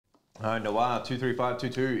Noir,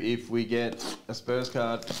 23522. If we get a Spurs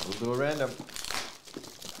card, we'll do a random.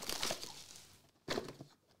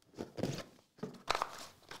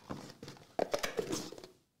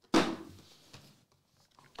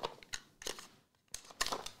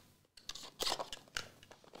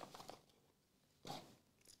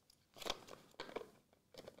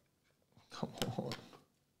 Come on.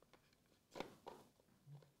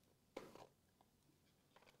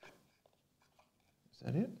 Is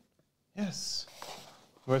that it? Yes.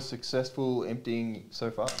 Most successful emptying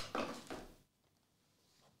so far.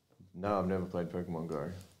 No, I've never played Pokemon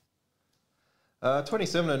Go.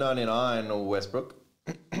 27/99 or Westbrook.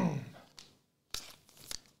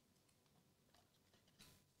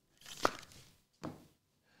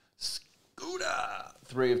 Scooter!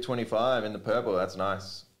 3/25 in the purple. That's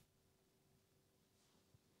nice.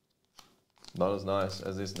 Not as nice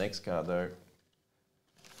as this next card though.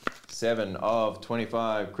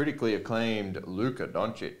 7/25, critically acclaimed Luka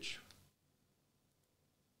Doncic.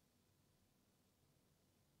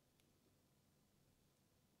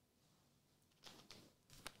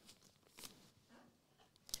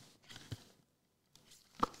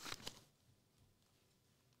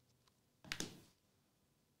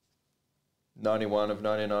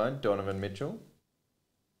 (91/99), Donovan Mitchell.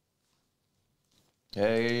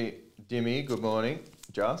 Hey, Dimmy, good morning.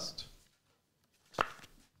 Just.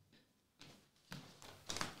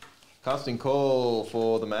 Casting call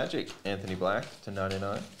for the Magic, Anthony Black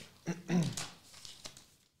 /99.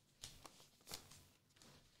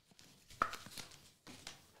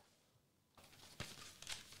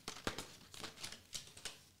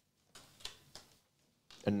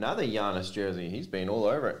 Another Giannis jersey. He's been all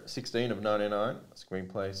over it. 16/99,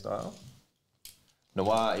 screenplay style.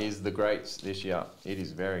 Noir is the greats this year. It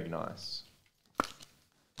is very nice.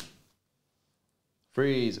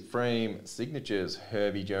 Freeze frame signatures,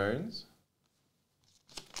 Herbie Jones.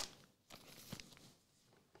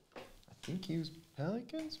 I think he was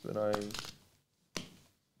Pelicans, but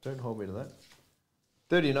don't hold me to that.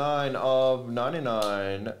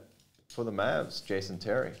 39/99 for the Mavs, Jason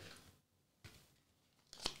Terry.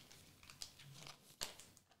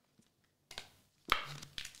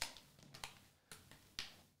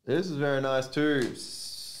 This is very nice too.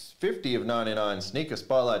 50/99 sneaker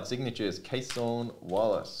spotlight signatures, Cason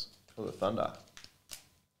Wallace for the Thunder.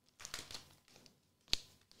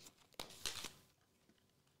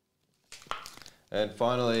 And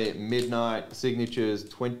finally, midnight signatures,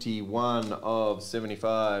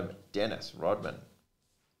 21/75, Dennis Rodman.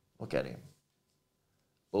 Look at him.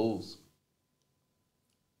 Bulls.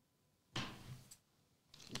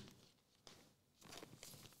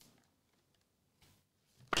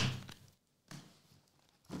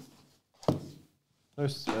 No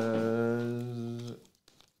Spurs.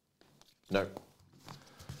 No.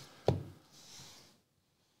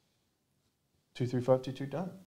 23522 done.